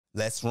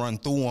Let's run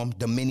through them.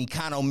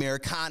 Dominicano,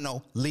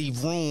 Americano,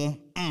 leave room.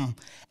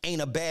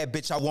 Ain't a bad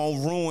bitch I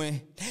won't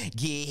ruin.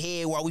 Get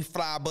head while we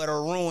fly but the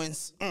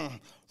ruins.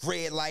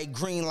 Red light,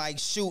 green light,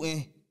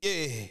 shooting.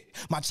 Yeah,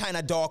 my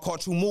China dog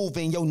caught you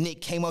moving. Yo,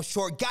 Nick came up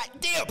short.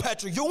 Goddamn,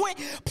 Patrick Ewing.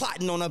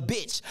 Plotting on a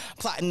bitch.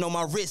 Plotting on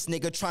my wrist,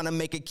 nigga. Trying to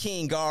make a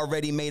king.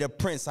 Already made a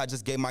prince. I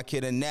just gave my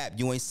kid a nap.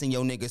 You ain't seen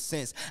your nigga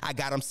since. I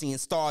got him seeing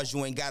stars.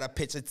 You ain't got a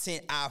picture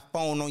tent.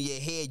 iPhone on your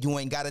head. You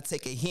ain't got to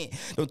take a hint.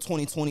 No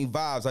 2020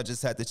 vibes. I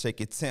just had to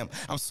check your temp.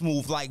 I'm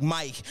smooth like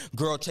Mike.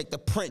 Girl, check the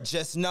print.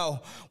 Just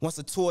know. Once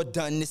the tour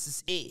done, this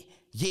is it.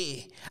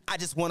 Yeah, I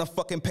just want to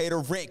fucking pay the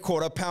rent.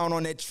 £1/4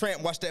 on that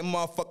Trent. Watch that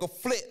motherfucker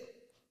flip.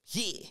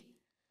 Yeah.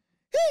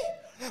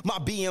 My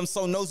BM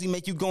so nosy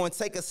make you go and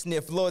take a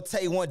sniff. Lil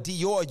Tay want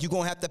Dior, you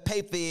gon' have to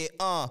pay for it.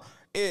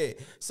 Yeah.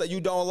 So you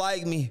don't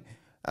like me.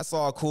 That's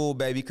all cool,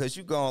 baby, cause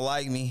you gon'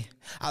 like me.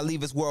 I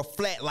leave this world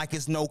flat like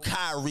it's no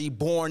Kyrie.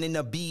 Born in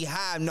a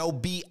beehive, no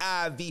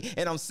B-I-V.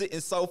 And I'm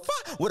sitting so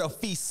far with a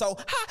feast so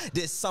high.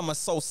 This summer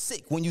so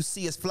sick when you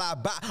see us fly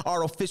by.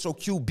 Artificial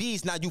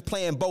QBs, now you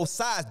playing both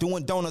sides.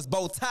 Doing donuts,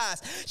 both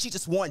ties. She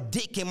just want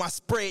dick in my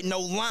spread,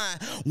 no line.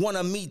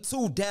 Wanna me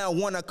too, down,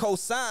 wanna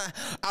cosign.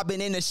 I've been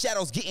in the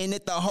shadows getting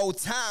it the whole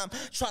time.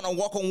 Trying to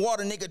walk on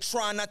water, nigga,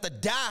 trying not to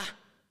die.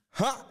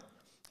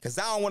 Cause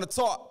I don't wanna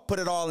talk, put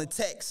it all in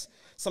text.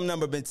 Some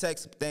number been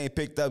text, but they ain't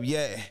picked up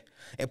yet.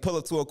 And pull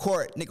up to a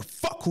court, nigga,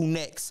 fuck who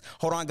next?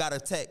 Hold on, got a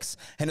text,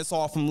 and it's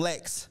all from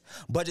Lex.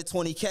 Budget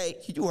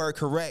 20K, you heard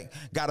correct.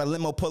 Got a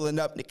limo pulling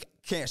up, nigga,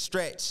 can't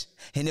stretch.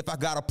 And if I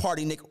got a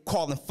party, nigga,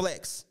 call and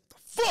flex. The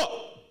fuck?